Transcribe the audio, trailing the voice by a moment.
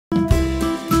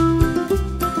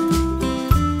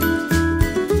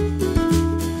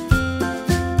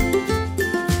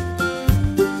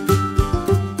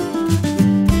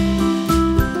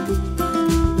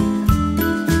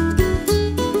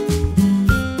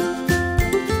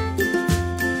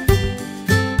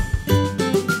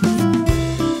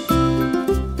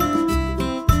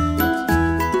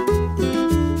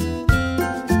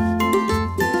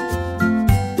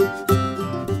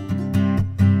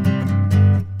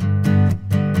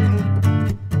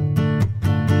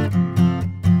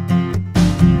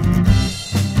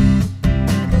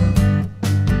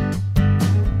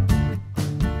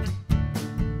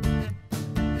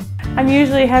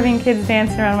usually having kids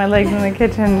dancing around my legs in the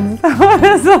kitchen, so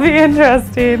this will be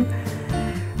interesting.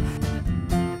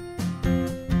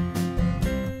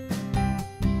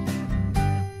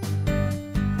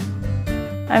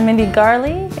 I'm Mindy.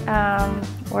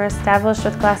 We're established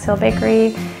with Glass Hill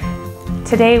Bakery.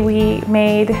 Today we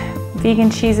made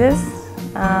vegan cheeses,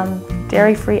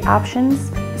 dairy-free options,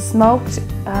 smoked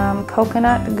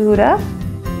coconut Gouda,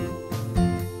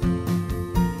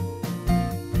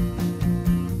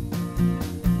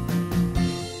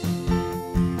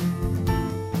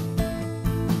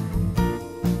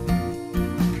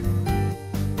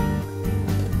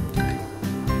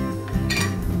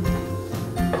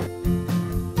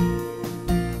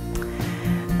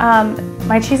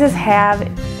 my cheeses have,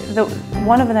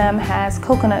 one of them has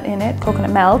coconut in it, coconut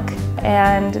milk,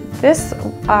 and this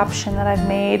option that I've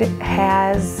made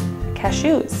has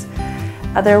cashews.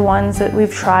 Other ones that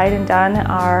we've tried and done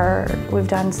are, we've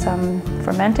done some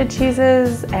fermented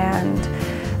cheeses, and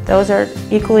those are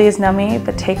equally as nummy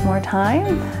but take more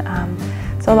time.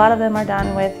 So a lot of them are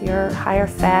done with your higher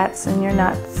fats and your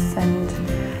nuts and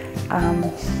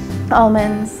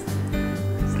almonds.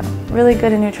 So really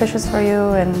good and nutritious for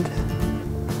you and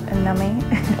nummy.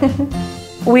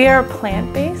 We are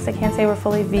plant-based. I can't say we're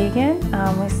fully vegan.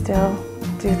 We still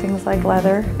do things like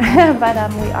leather,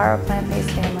 but we are a plant-based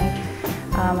family.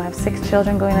 I have 6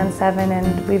 children going on 7,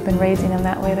 and we've been raising them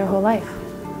that way their whole life.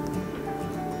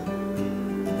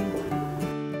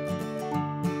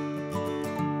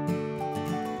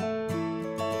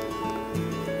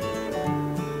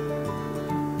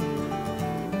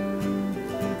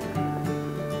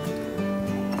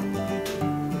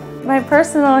 My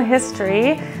personal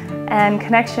history and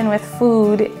connection with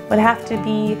food would have to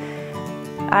be,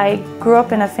 I grew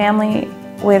up in a family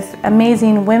with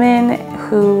amazing women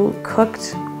who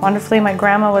cooked wonderfully. My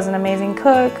grandma was an amazing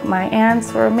cook, my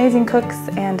aunts were amazing cooks,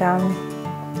 and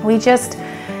we just,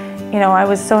 you know, I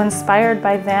was so inspired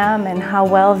by them and how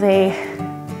well they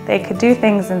could do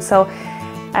things. And so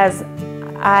as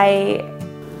I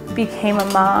became a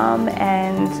mom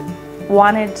and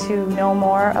wanted to know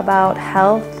more about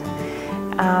health,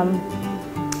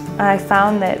 I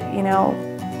found that, you know,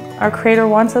 our Creator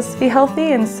wants us to be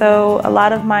healthy, and so a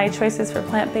lot of my choices for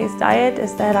plant-based diet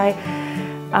is that I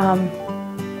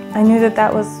knew that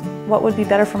that was what would be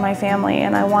better for my family,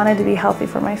 and I wanted to be healthy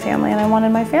for my family, and I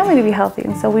wanted my family to be healthy,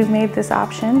 and so we've made this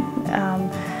option.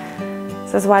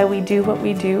 This is why we do what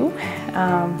we do,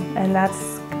 and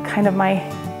that's kind of my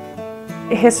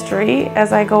history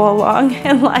as I go along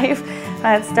in life.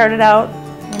 It started out,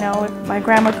 you know, with my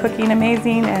grandma cooking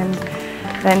amazing, and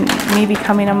then me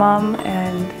becoming a mom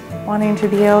and wanting to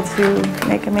be able to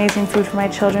make amazing food for my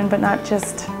children, but not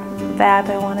just that.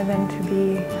 I wanted them to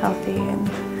be healthy and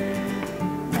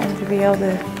to be able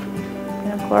to, you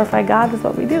know, glorify God with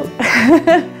what we do.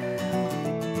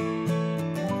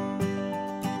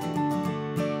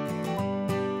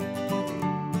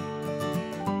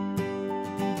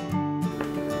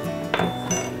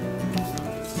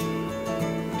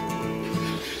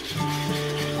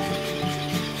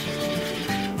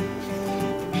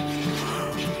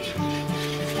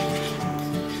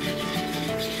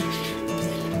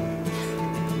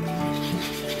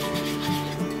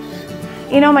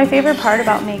 You know, my favorite part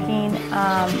about making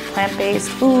plant-based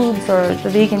foods or the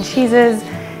vegan cheeses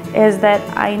is that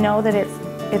I know that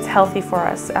it's healthy for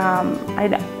us.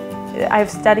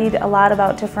 I've studied a lot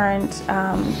about different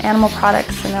animal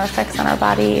products and their effects on our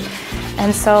body,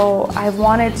 and so I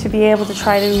wanted to be able to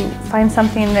try to find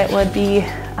something that would be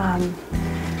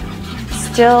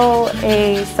still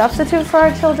a substitute for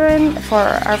our children, for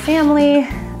our family,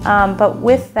 but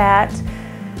with that,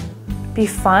 be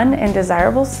fun and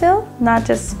desirable still, not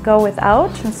just go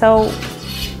without. And so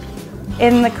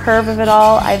in the curve of it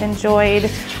all, I've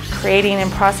enjoyed creating and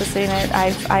processing it.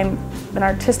 I'm an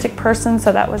artistic person,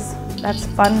 so that's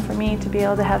fun for me to be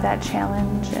able to have that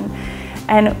challenge.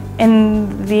 And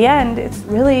in the end, it's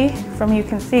really, from you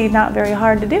can see, not very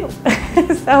hard to do.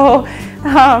 So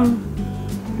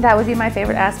that would be my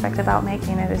favorite aspect about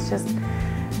making it, is just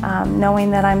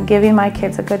knowing that I'm giving my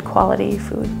kids a good quality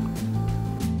food.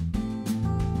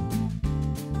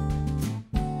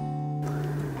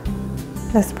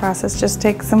 This process just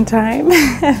takes some time.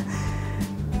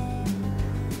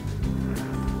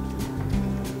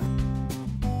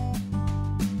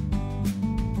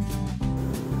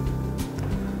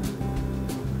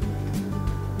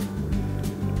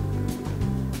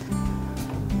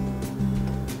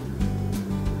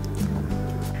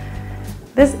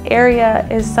 This area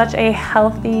is such a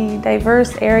healthy,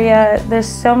 diverse area. There's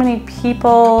so many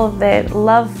people that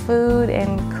love food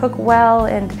and cook well,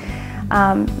 and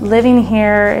Living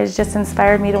here has just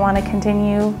inspired me to want to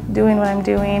continue doing what I'm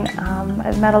doing.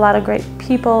 I've met a lot of great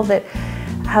people that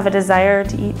have a desire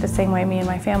to eat the same way me and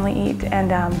my family eat,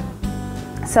 and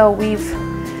so we've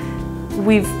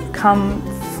come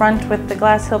front with the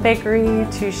Glass Hill Bakery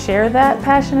to share that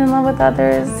passion and love with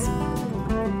others.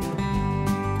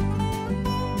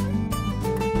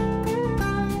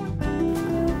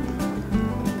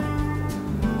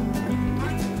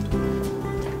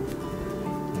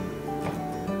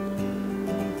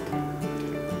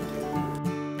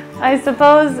 I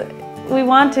suppose we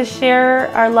want to share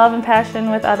our love and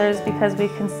passion with others because we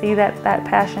can see that that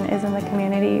passion is in the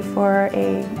community for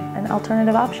an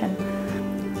alternative option.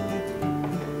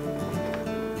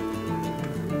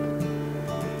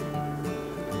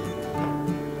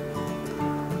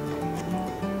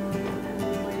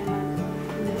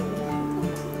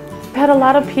 We've had a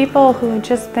lot of people who have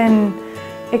just been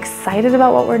excited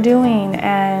about what we're doing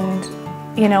and,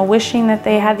 you know, wishing that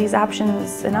they had these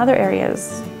options in other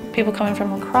areas. People coming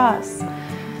from La Crosse,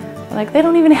 like, they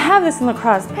don't even have this in La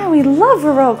Crosse. Man, we love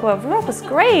Viroqua. Viroqua's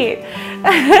great.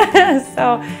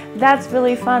 So that's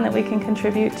really fun that we can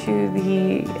contribute to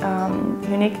the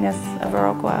uniqueness of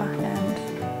Viroqua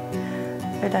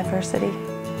and their diversity.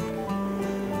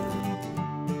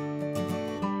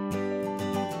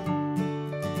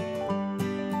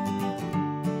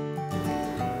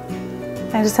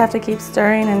 I just have to keep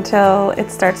stirring until it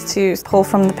starts to pull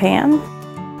from the pan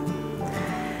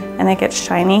and it gets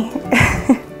shiny.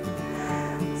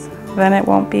 So then it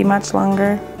won't be much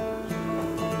longer.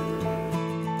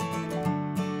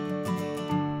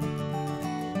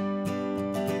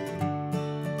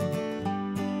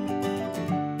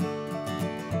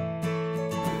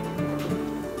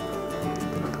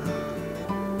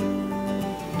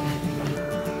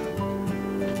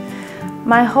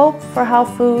 My hope for how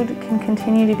food can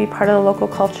continue to be part of the local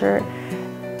culture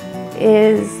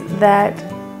is that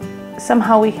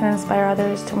somehow we can inspire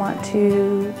others to want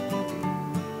to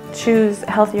choose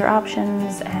healthier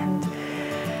options and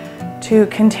to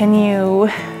continue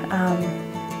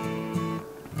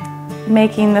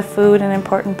making the food an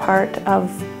important part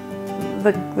of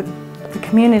the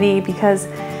community, because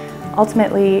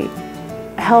ultimately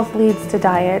health leads to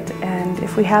diet, and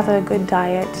if we have a good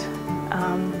diet,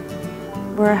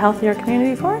 we're a healthier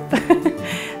community for it.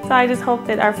 So I just hope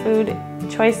that our food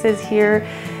choices here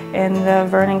in the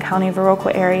Vernon County,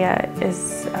 Viroqua area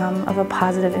is of a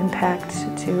positive impact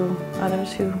to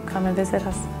others who come and visit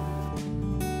us.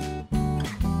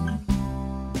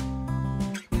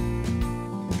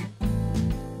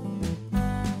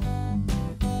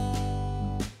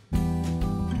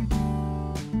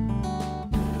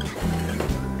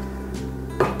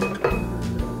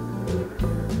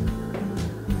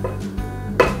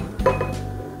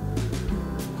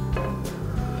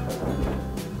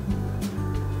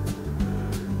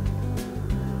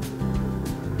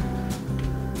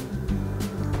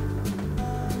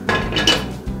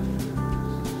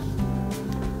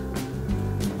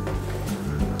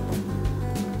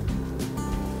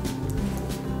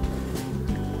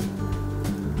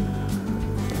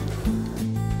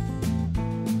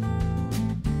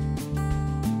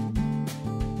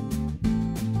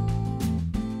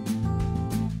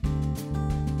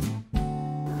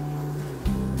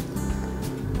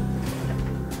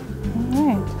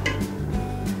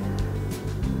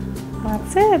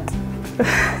 That's it.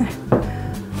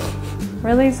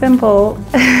 Really simple.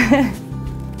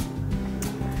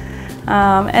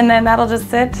 And then that'll just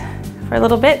sit for a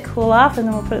little bit, cool off, and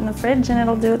then we'll put it in the fridge and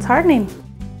it'll do its hardening.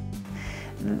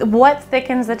 What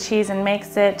thickens the cheese and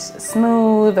makes it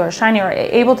smooth or shiny or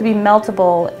able to be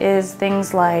meltable is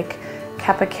things like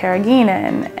kappa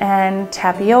carrageenan and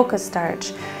tapioca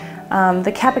starch.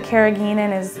 The kappa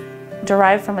carrageenan is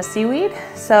derived from a seaweed,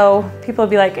 so people would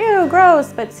be like, ew,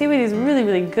 gross, but seaweed is really,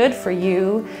 really good for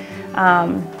you.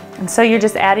 And so you're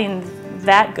just adding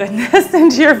that goodness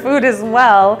into your food as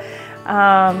well.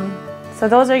 So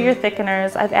those are your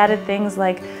thickeners. I've added things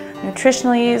like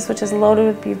nutritional yeast, which is loaded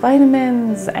with B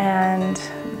vitamins, and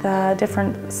the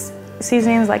different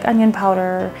seasonings like onion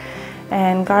powder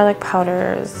and garlic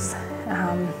powders.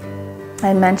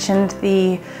 I mentioned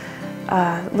the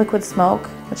liquid smoke,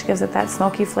 which gives it that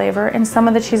smoky flavor. And some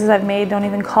of the cheeses I've made don't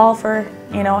even call for,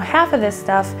 you know, half of this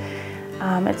stuff.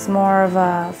 It's more of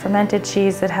a fermented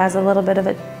cheese that has a little bit of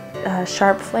a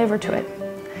sharp flavor to it.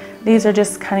 These are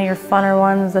just kind of your funner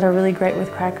ones that are really great with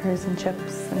crackers and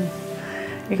chips, and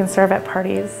you can serve at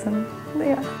parties, and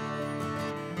yeah.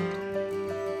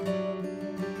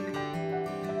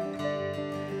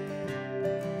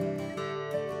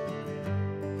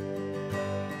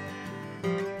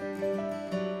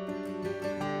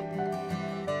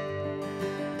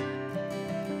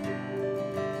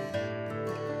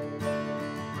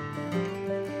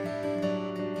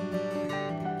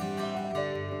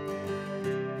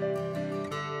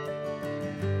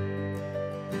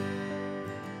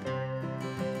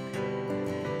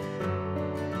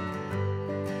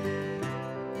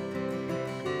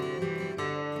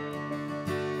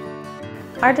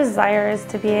 Our desire is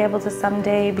to be able to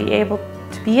someday be able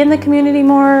to be in the community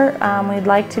more. We'd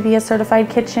like to be a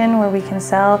certified kitchen where we can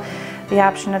sell the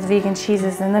option of the vegan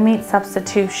cheeses and the meat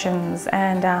substitutions,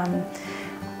 and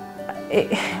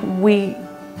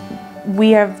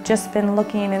we have just been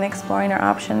looking and exploring our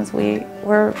options.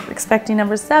 We're expecting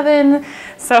number 7,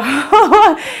 so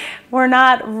we're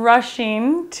not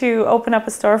rushing to open up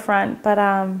a storefront, but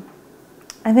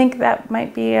I think that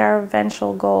might be our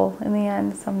eventual goal in the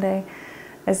end someday,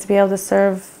 is to be able to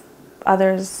serve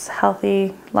others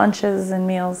healthy lunches and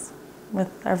meals with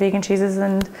our vegan cheeses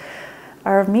and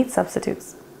our meat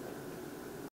substitutes.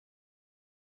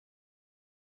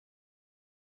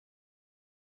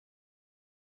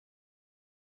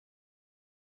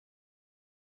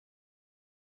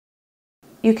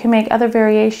 You can make other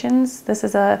variations. This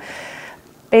is a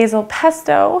basil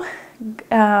pesto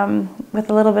with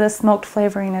a little bit of smoked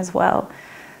flavoring as well.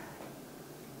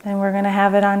 And we're going to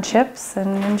have it on chips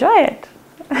and enjoy it.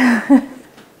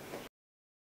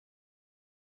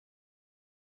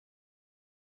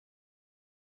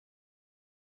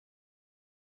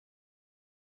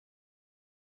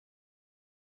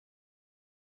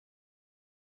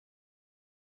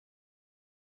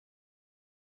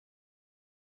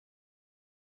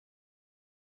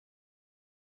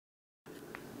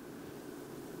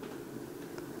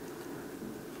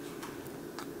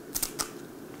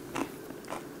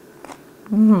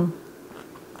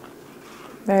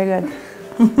 Very good.